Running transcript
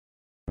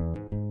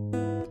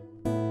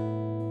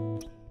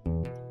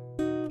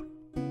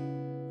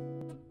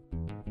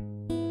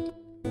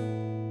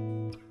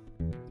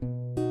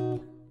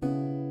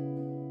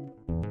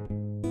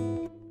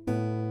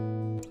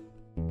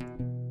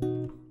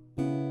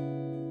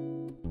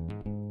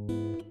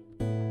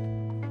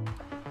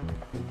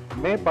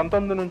మే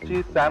 19 నుంచి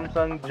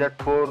Samsung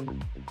Z4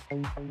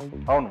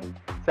 అవును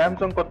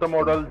Samsung కొత్త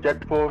మోడల్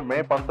Z4 మే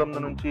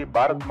 19 నుంచి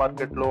భారత్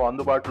మార్కెట్లో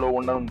అందుబాటులో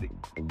ఉండనుంది.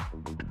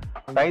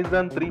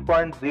 Tizen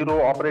 3.0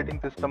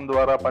 ఆపరేటింగ్ సిస్టమ్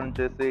ద్వారా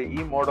పనిచేసే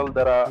ఈ మోడల్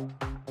ధర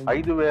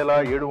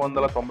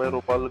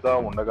 ₹5,790గా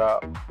ఉండగా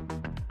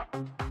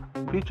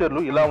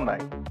ఫీచర్లు ఇలా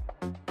ఉన్నాయి.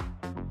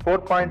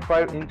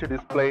 4.5 inch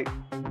display,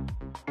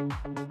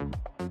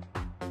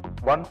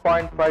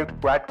 1.5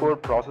 quad core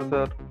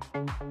processor,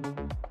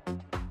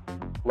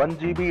 1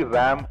 GB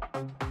RAM,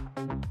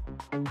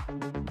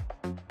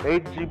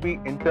 8 GB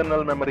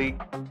internal memory,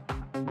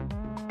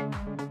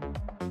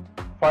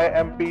 5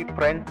 MP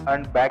front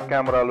and back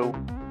కెమెరాలు,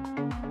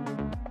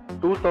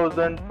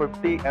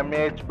 2050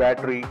 mAh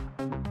battery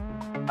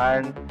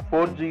and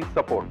 4G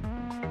support.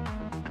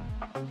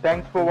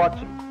 Thanks for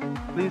watching.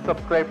 Please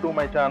subscribe to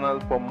my channel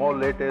for more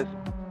latest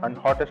and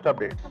hottest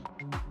updates.